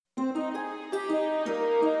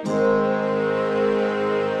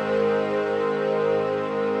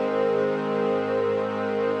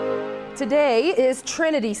Today is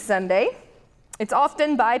Trinity Sunday. It's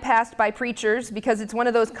often bypassed by preachers because it's one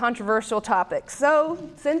of those controversial topics. So,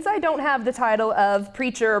 since I don't have the title of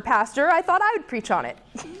preacher or pastor, I thought I would preach on it.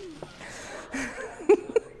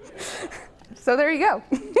 So there you go.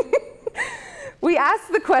 We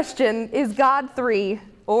ask the question, is God three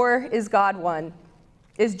or is God one?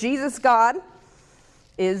 Is Jesus God?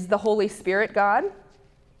 Is the Holy Spirit God?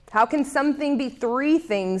 How can something be three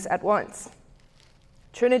things at once?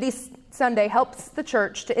 Trinity Sunday helps the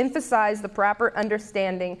church to emphasize the proper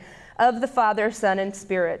understanding of the Father, Son, and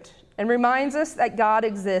Spirit, and reminds us that God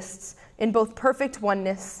exists in both perfect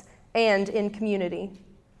oneness and in community.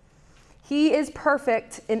 He is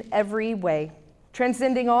perfect in every way,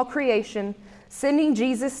 transcending all creation, sending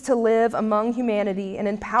Jesus to live among humanity, and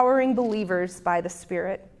empowering believers by the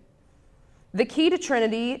Spirit. The key to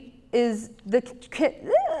Trinity is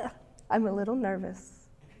I'm a little nervous,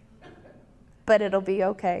 but it'll be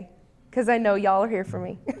okay, because I know y'all are here for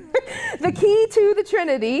me. The key to the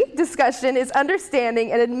Trinity discussion is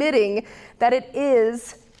understanding and admitting that it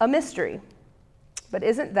is a mystery. But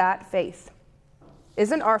isn't that faith?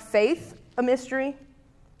 Isn't our faith a mystery?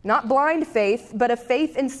 Not blind faith, but a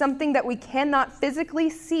faith in something that we cannot physically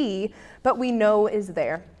see, but we know is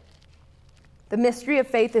there. The mystery of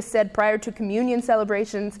faith is said prior to communion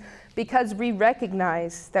celebrations because we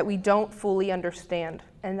recognize that we don't fully understand,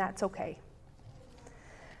 and that's okay.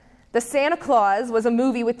 The Santa Claus was a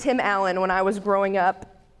movie with Tim Allen when I was growing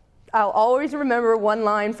up. I'll always remember one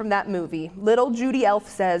line from that movie. Little Judy Elf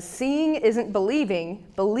says, "Seeing isn't believing,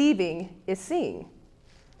 believing is seeing."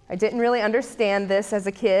 I didn't really understand this as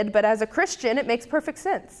a kid, but as a Christian, it makes perfect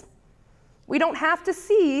sense. We don't have to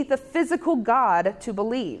see the physical God to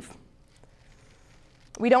believe.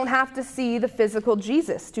 We don't have to see the physical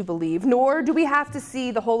Jesus to believe, nor do we have to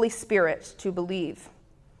see the Holy Spirit to believe.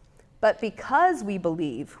 But because we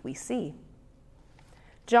believe, we see.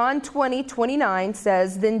 John 20:29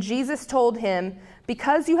 says, "Then Jesus told him,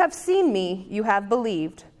 'Because you have seen me, you have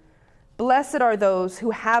believed. Blessed are those who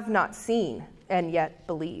have not seen and yet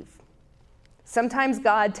believe.'" Sometimes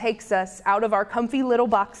God takes us out of our comfy little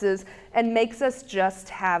boxes and makes us just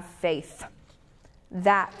have faith.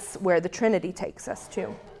 That's where the Trinity takes us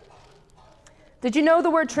to. Did you know the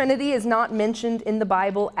word Trinity is not mentioned in the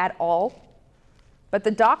Bible at all? But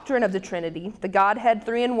the doctrine of the Trinity, the Godhead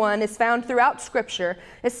 3 in 1, is found throughout Scripture,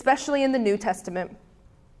 especially in the New Testament.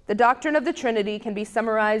 The doctrine of the Trinity can be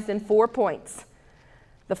summarized in 4 points.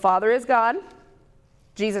 The Father is God,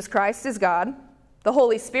 Jesus Christ is God, the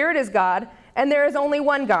Holy Spirit is God, and there is only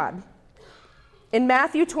one God. In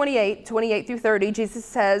Matthew 28 through 30, Jesus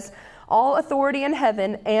says, "All authority in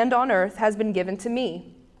heaven and on earth has been given to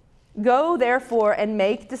me. Go, therefore, and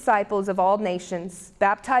make disciples of all nations,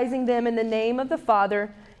 baptizing them in the name of the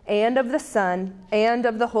Father and of the Son and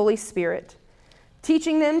of the Holy Spirit,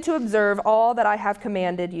 teaching them to observe all that I have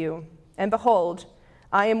commanded you. And behold,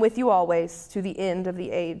 I am with you always to the end of the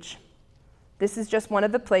age." This is just one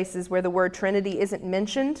of the places where the word Trinity isn't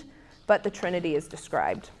mentioned, but the Trinity is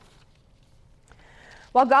described.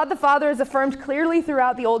 While God the Father is affirmed clearly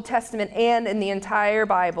throughout the Old Testament and in the entire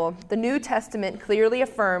Bible, the New Testament clearly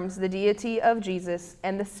affirms the deity of Jesus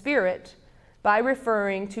and the Spirit by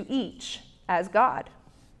referring to each as God.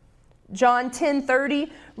 John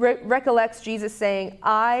 10:30 recollects Jesus saying,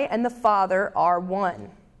 "I and the Father are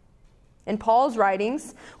one." In Paul's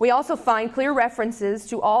writings, we also find clear references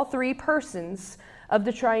to all three persons of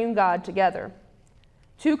the triune God together.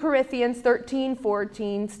 2 Corinthians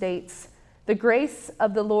 13:14 states, "The grace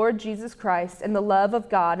of the Lord Jesus Christ and the love of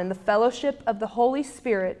God and the fellowship of the Holy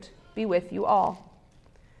Spirit be with you all."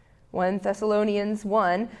 1 Thessalonians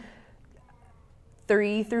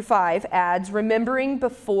 1:3-5 adds, "Remembering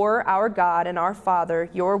before our God and our Father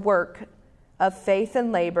your work of faith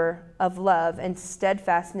and labor, of love and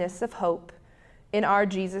steadfastness of hope in our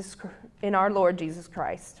Lord Jesus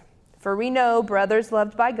Christ. For we know, brothers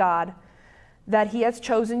loved by God, that he has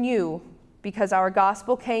chosen you, because our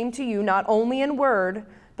gospel came to you not only in word,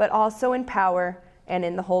 but also in power and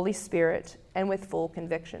in the Holy Spirit and with full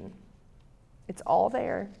conviction." It's all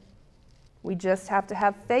there. We just have to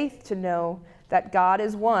have faith to know that God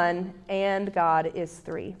is one and God is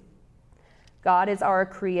three. God is our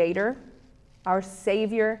creator, our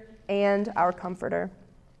Savior, and our comforter.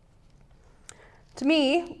 To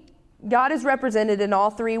me, God is represented in all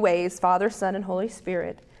three ways, Father, Son, and Holy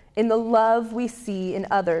Spirit, in the love we see in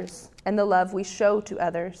others and the love we show to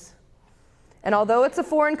others. And although it's a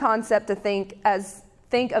foreign concept to think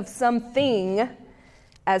of something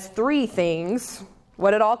as three things,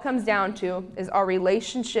 what it all comes down to is our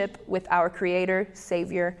relationship with our Creator,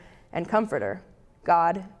 Savior, and Comforter,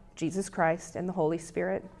 God, Jesus Christ, and the Holy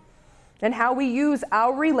Spirit. and how we use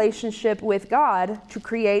our relationship with God to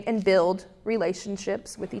create and build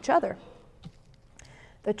relationships with each other.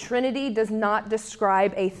 The Trinity does not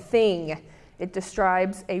describe a thing, it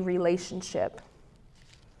describes a relationship.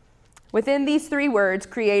 Within these three words,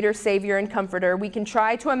 Creator, Savior, and Comforter, we can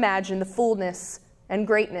try to imagine the fullness and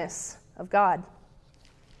greatness of God.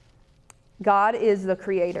 God is the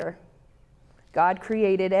Creator. God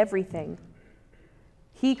created everything.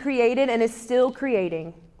 He created and is still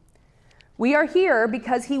creating. We are here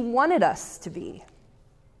because He wanted us to be.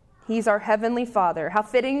 He's our Heavenly Father. How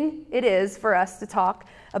fitting it is for us to talk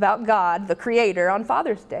about God, the Creator, on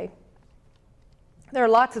Father's Day. There are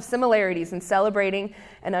lots of similarities in celebrating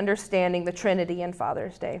and understanding the Trinity and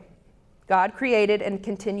Father's Day. God created and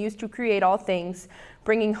continues to create all things,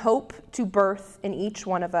 bringing hope to birth in each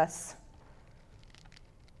one of us.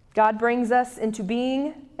 God brings us into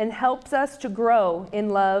being and helps us to grow in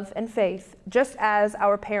love and faith, just as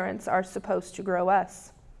our parents are supposed to grow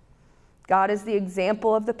us. God is the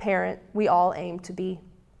example of the parent we all aim to be.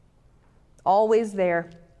 Always there,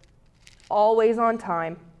 always on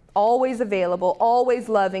time, always available, always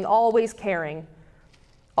loving, always caring,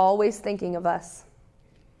 always thinking of us,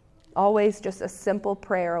 always just a simple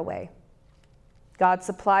prayer away. God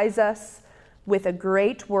supplies us with a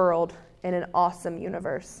great world and an awesome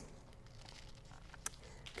universe.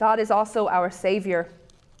 God is also our Savior.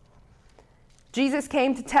 Jesus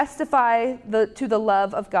came to testify to the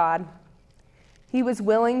love of God. He was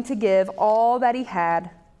willing to give all that He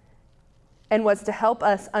had and was to help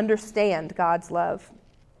us understand God's love.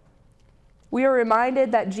 We are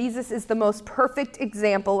reminded that Jesus is the most perfect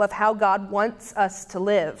example of how God wants us to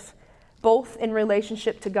live, both in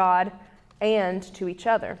relationship to God and to each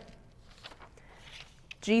other.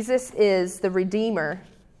 Jesus is the Redeemer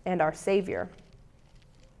and our Savior.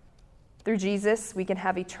 Through Jesus, we can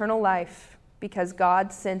have eternal life because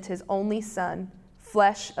God sent His only Son,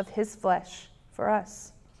 flesh of His flesh, for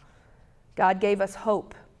us. God gave us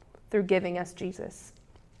hope through giving us Jesus.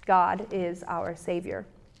 God is our Savior.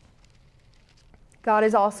 God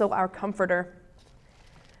is also our Comforter.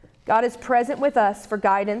 God is present with us for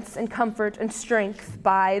guidance and comfort and strength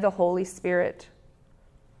by the Holy Spirit.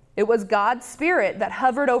 It was God's Spirit that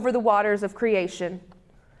hovered over the waters of creation.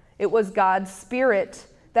 It was God's Spirit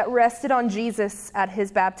that rested on Jesus at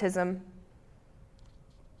His baptism.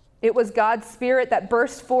 It was God's Spirit that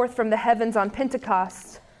burst forth from the heavens on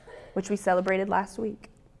Pentecost, which we celebrated last week,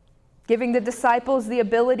 giving the disciples the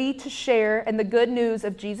ability to share in the good news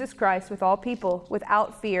of Jesus Christ with all people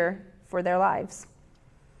without fear for their lives.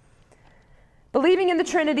 Believing in the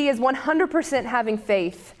Trinity is 100% having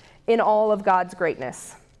faith in all of God's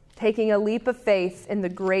greatness, taking a leap of faith in the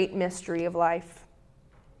great mystery of life.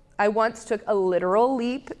 I once took a literal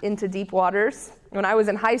leap into deep waters. When I was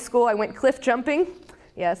in high school, I went cliff jumping.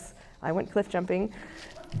 Yes, I went cliff jumping.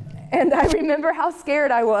 And I remember how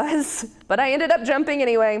scared I was, but I ended up jumping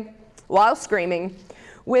anyway, while screaming,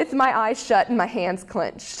 with my eyes shut and my hands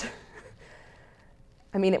clenched.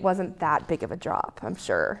 I mean, it wasn't that big of a drop, I'm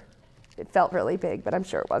sure. It felt really big, but I'm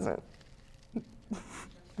sure it wasn't.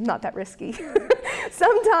 I'm not that risky.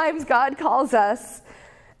 Sometimes God calls us,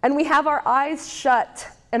 and we have our eyes shut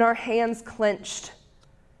and our hands clenched.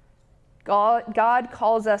 God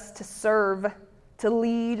calls us to serve, to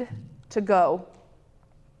lead, to go.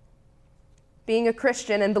 Being a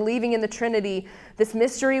Christian and believing in the Trinity, this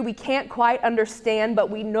mystery we can't quite understand, but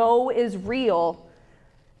we know is real,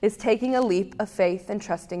 is taking a leap of faith and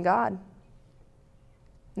trusting God.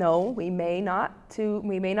 No, we may not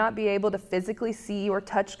be able to physically see or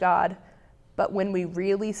touch God, but when we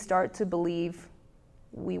really start to believe,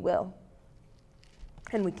 we will.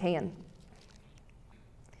 And we can.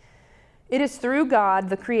 It is through God,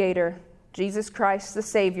 the Creator, Jesus Christ, the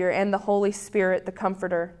Savior, and the Holy Spirit, the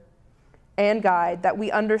Comforter and Guide, that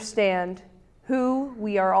we understand who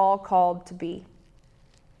we are all called to be.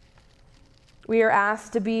 We are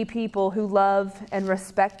asked to be people who love and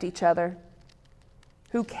respect each other,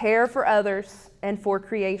 who care for others and for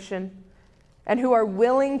creation, and who are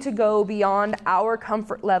willing to go beyond our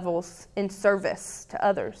comfort levels in service to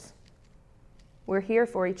others. We're here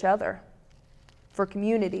for each other, for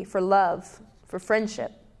community, for love, for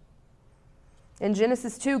friendship. In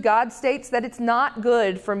Genesis 2, God states that it's not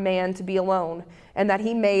good for man to be alone and that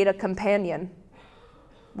He made a companion.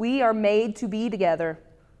 We are made to be together.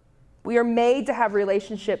 We are made to have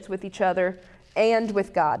relationships with each other and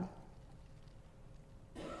with God.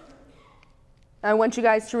 I want you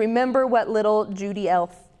guys to remember what little Judy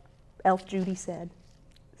Elf Judy said.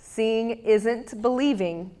 Seeing isn't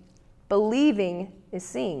believing. Believing is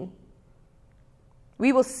seeing.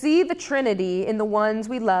 We will see the Trinity in the ones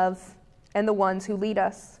we love and the ones who lead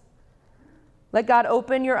us. Let God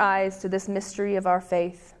open your eyes to this mystery of our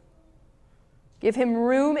faith. Give him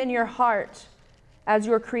room in your heart as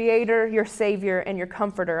your Creator, your Savior, and your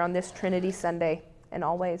Comforter on this Trinity Sunday and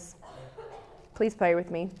always. Please pray with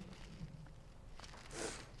me.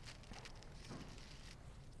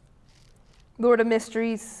 Lord of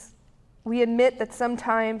mysteries, we admit that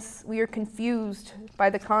sometimes we are confused by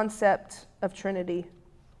the concept of Trinity.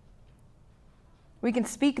 We can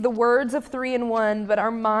speak the words of three in one, but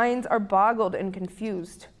our minds are boggled and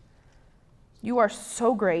confused. You are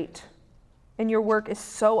so great, and your work is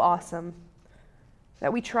so awesome,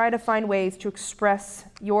 that we try to find ways to express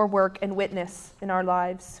your work and witness in our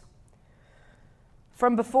lives.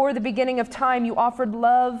 From before the beginning of time, you offered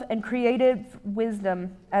love and creative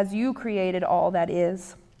wisdom as you created all that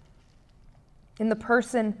is. In the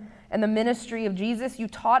person and the ministry of Jesus, you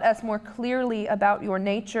taught us more clearly about your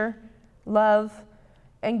nature, love,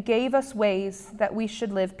 and gave us ways that we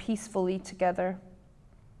should live peacefully together.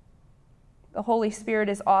 The Holy Spirit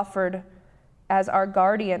is offered as our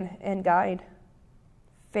guardian and guide,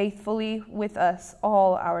 faithfully with us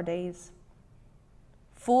all our days.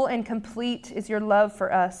 Full and complete is your love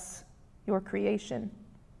for us, your creation.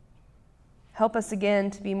 Help us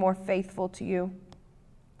again to be more faithful to you,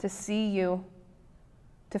 to see you,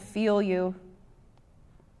 to feel you.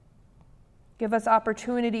 Give us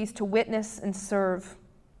opportunities to witness and serve,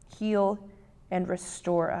 heal, and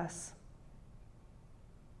restore us.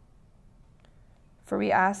 For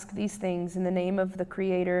we ask these things in the name of the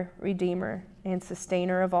Creator, Redeemer, and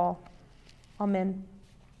Sustainer of all. Amen.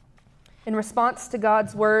 In response to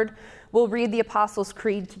God's word, we'll read the Apostles'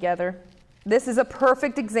 Creed together. This is a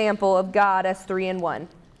perfect example of God as three in one.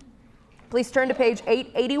 Please turn to page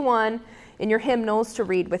 881 in your hymnals to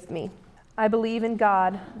read with me. I believe in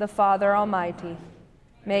God, the Father Almighty,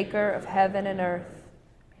 maker of heaven and earth,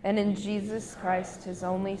 and in Jesus Christ, his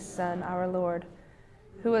only Son, our Lord,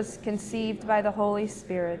 who was conceived by the Holy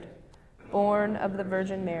Spirit, born of the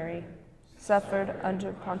Virgin Mary, suffered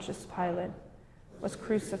under Pontius Pilate, was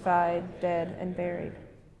crucified, dead, and buried.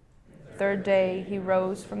 Third day he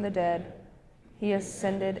rose from the dead. He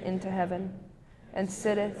ascended into heaven, and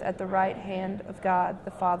sitteth at the right hand of God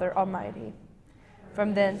the Father Almighty.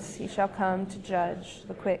 From thence he shall come to judge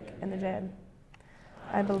the quick and the dead.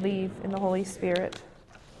 I believe in the Holy Spirit,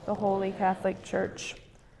 the Holy Catholic Church,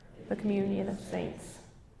 the communion of saints,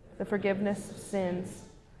 the forgiveness of sins,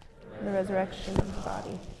 and the resurrection of the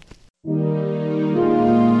body.